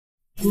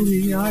To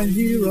me I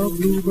hear a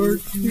bluebird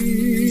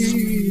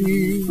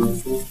sing.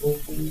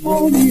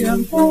 For me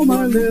and for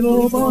my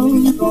little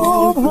bunch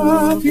of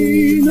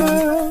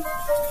happiness.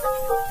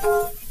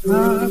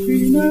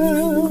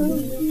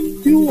 Happiness,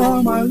 you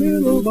are my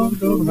little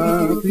bunch of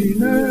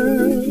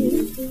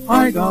happiness.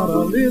 I got a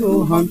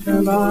little hunch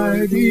and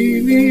I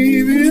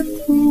believe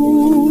it's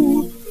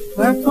true,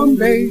 that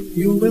someday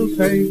you will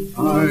say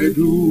I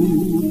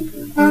do,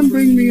 and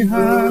bring me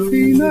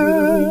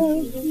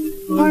happiness.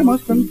 I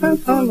must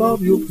confess I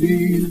love you,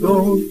 please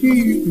don't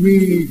keep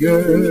me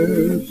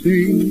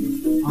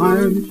guessing.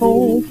 I'm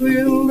so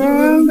thrilled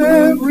and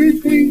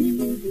everything,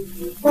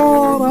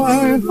 thought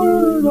I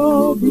heard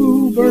a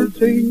bluebird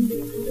sing.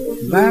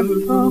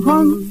 That's a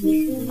hunch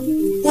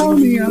for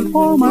me and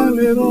for my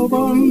little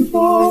bunch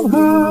of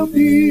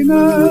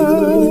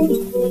happiness.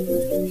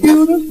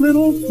 Cutest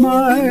little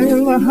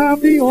smile,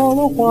 happy all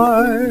the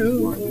while.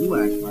 Why, you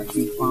act like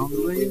you found a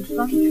ray of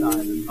sunshine or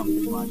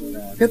something like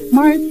that. It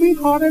might be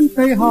hard and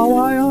say how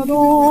I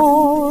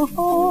adore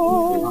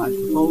her. I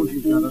suppose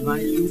you've got a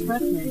nice new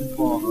pet name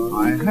for her.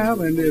 I have,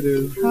 and it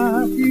is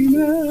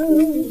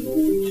happiness.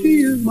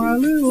 She is my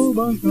little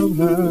bunch of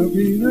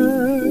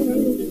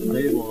happiness.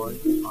 Say, boy,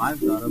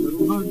 I've got a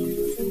little hunch,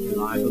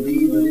 and I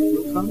believe that it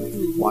will come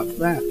true. What's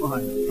that?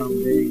 Why,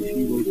 someday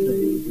she will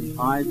say,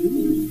 I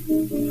do.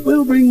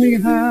 Will bring me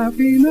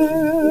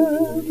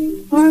happiness.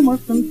 I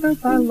must confess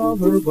I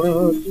love her,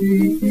 but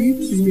she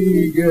keeps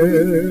me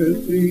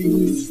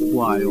guessing.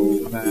 Why,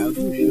 old pal,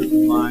 you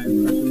shouldn't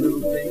mind such a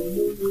little thing.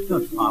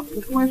 Just pop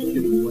the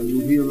question when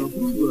you hear a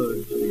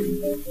bluebird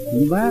sing.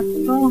 That's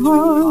the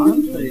heart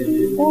I'll say it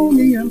is. for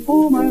me and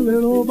for my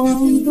little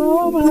bunch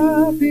of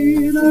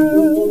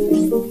happiness.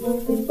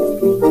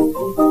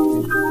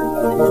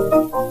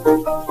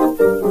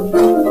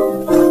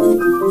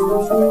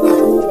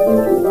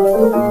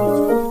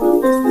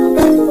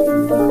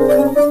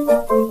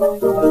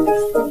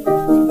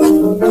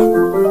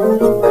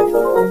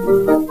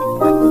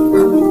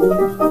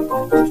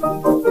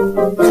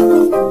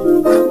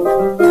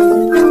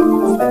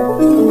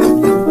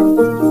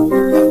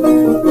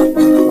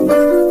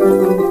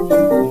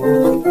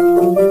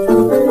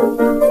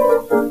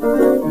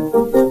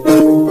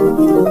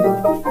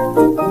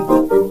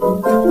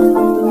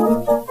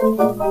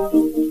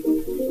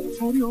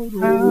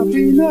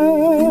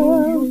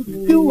 Happiness,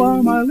 you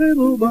are my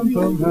little bunch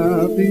of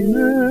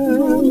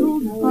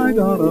happiness. I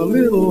got a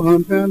little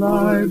hunch and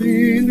I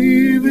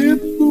believe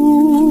it's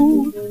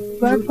true,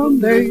 that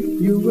someday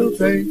you will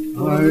say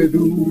I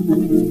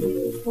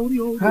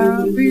do.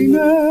 Happiness,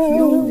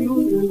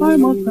 I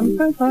must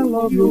confess I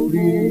love you,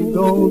 please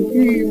don't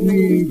keep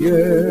me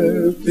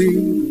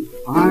guessing.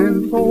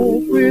 I'm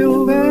so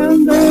thrilled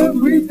and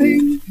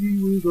everything,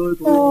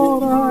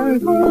 thought I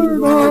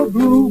heard a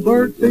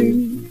bluebird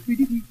sing.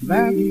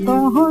 That's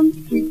a hunch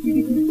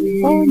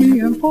for me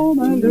and for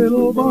my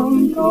little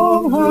bunch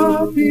of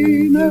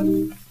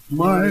happiness,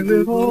 my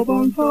little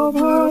bunch of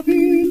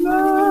happiness.